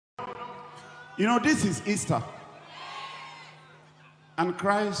You know, this is Easter. And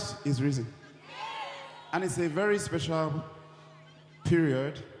Christ is risen. And it's a very special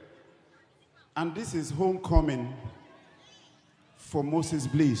period. And this is homecoming for Moses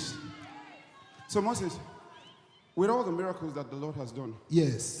Bliss. So Moses, with all the miracles that the Lord has done,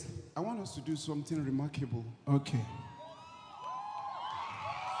 yes, I want us to do something remarkable. Okay.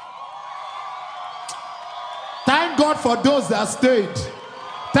 Thank God for those that stayed.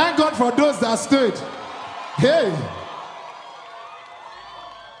 Thank God for those that stayed. Hey.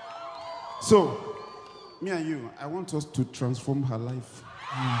 So, me and you, I want us to transform her life.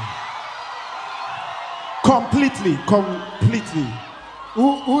 Completely.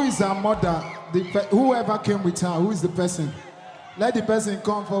 Who is her mother? Whoever came with her, who is the person? Let the person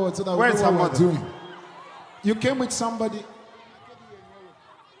come forward so that we know what we're doing. You came with somebody.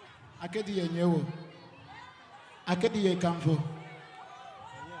 Akedi Yenyewo. Akedi Yekamfo.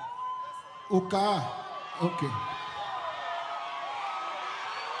 Uka. Okay.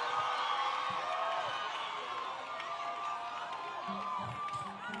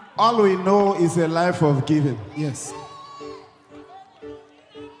 All we know is a life of giving. Yes.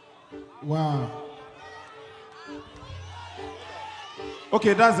 Wow.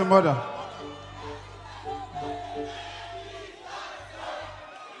 Okay, that's the mother.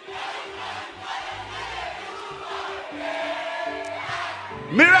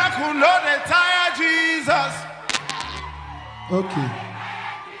 Miracle, no, they tire Jesus. Okay.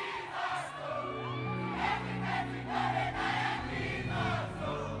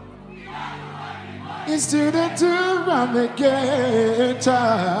 It's to the tomb and the gate.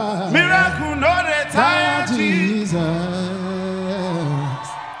 Miracle, no, they tire Jesus.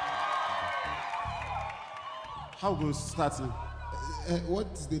 How goes starting? What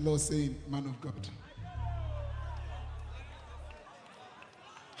is the Lord saying, man of God?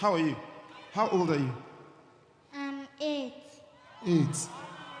 How are you? How old are you? I'm 8. 8.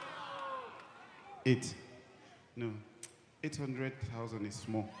 8. No. 800,000 is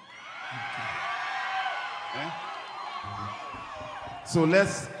small. Okay. Eh? So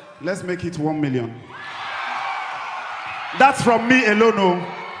let's make it 1 million. That's from me alone. No.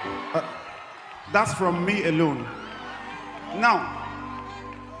 That's from me alone. Now,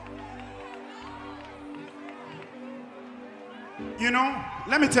 you know,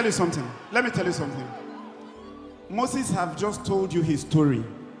 let me tell you something. Moses have just told you his story.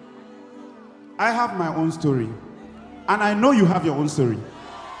 I have my own story. And I know you have your own story.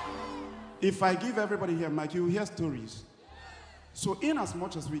 If I give everybody here, Mike, you will hear stories. So in as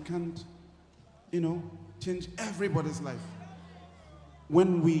much as we can't, change everybody's life,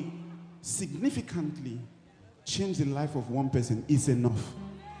 when we significantly change the life of one person, is enough.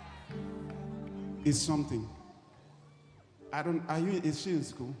 It's something. Is she in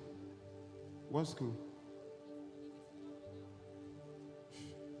school? What school?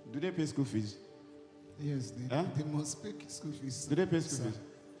 Do they pay school fees? Yes, they must pay school fees. Do they pay school fees?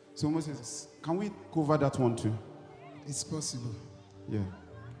 So Moses, can we cover that one too? It's possible. Yeah.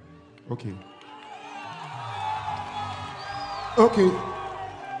 Okay. Okay.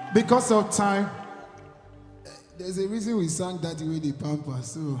 Because of time, there's a reason we sang that way the pamper,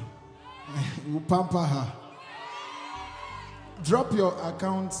 so we'll pamper her. Drop your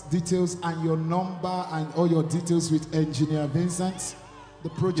account details and your number and all your details with Engineer Vincent, the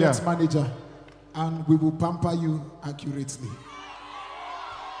project manager, and we will pamper you accurately.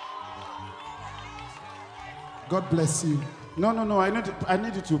 God bless you. No. I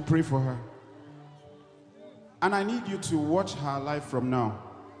need you to pray for her. And I need you to watch her life from now.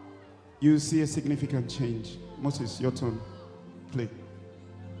 You'll see a significant change. Moses, your turn. Play.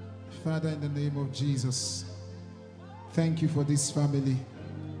 Father, in the name of Jesus, thank you for this family.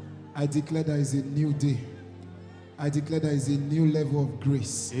 I declare there is a new day. I declare there is a new level of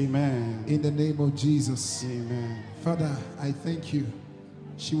grace. Amen. In the name of Jesus. Amen. Father, I thank you.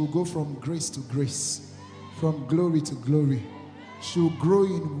 She will go from grace to grace, from glory to glory. She will grow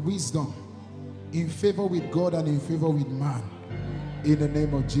in wisdom, in favor with God and in favor with man. In the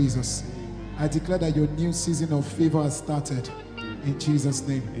name of Jesus. I declare that your new season of favor has started. In Jesus'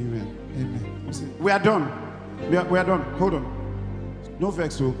 name. Amen. Amen. We are done. We are done. Hold on. No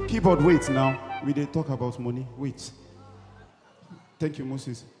vex. So keyboard, wait now. We did talk about money. Wait. Thank you,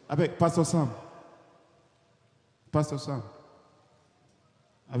 Moses. I beg, Pastor Sam. Pastor Sam.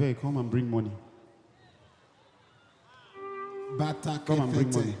 I beg, come and bring money. Come and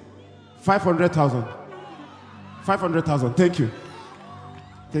bring money. 500,000. 500,000. Thank you.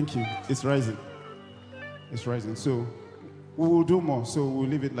 Thank you. It's rising. It's rising. So we will do more. So we'll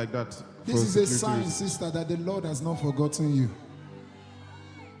leave it like that. This is a sign, sister, that the Lord has not forgotten you.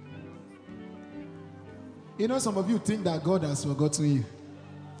 You know, some of you think that God has forgotten you.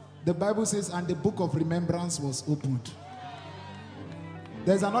 The Bible says, and the book of remembrance was opened.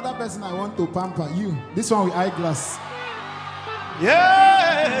 There's another person I want to pamper. You. This one with eyeglass.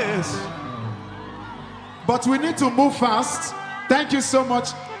 Yes. But we need to move fast. Thank you so much.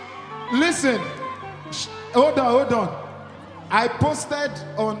 Listen. Hold on. I posted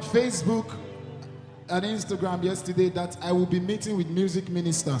on Facebook and Instagram yesterday that I will be meeting with music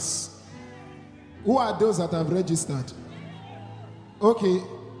ministers. Who are those that have registered? Okay.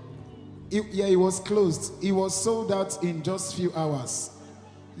 It was closed. It was sold out in just few hours.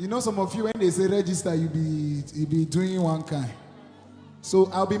 You know, some of you, when they say register, you be doing one kind. So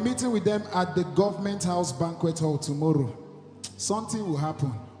I'll be meeting with them at the Government House Banquet Hall tomorrow. Something will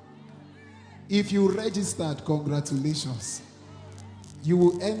happen. If you registered, congratulations. You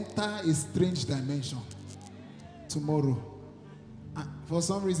will enter a strange dimension tomorrow. For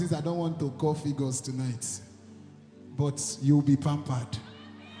some reasons, I don't want to call figures tonight. But you'll be pampered.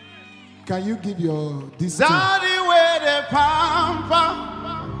 Can you give your this? Daddy, where the pamper.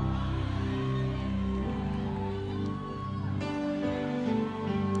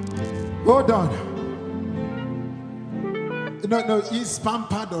 Hold on. No, he's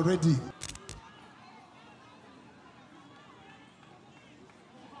pampered already.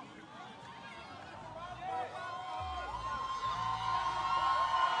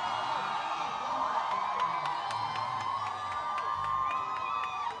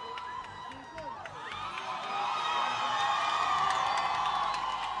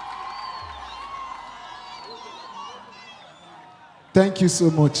 Thank you so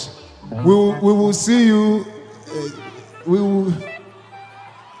much. We will see you.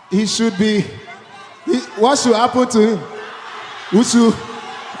 He should be. What should happen to him? We should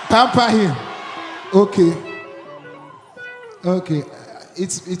pamper him. Okay.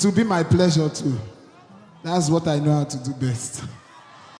 It will be my pleasure too. That's what I know how to do best.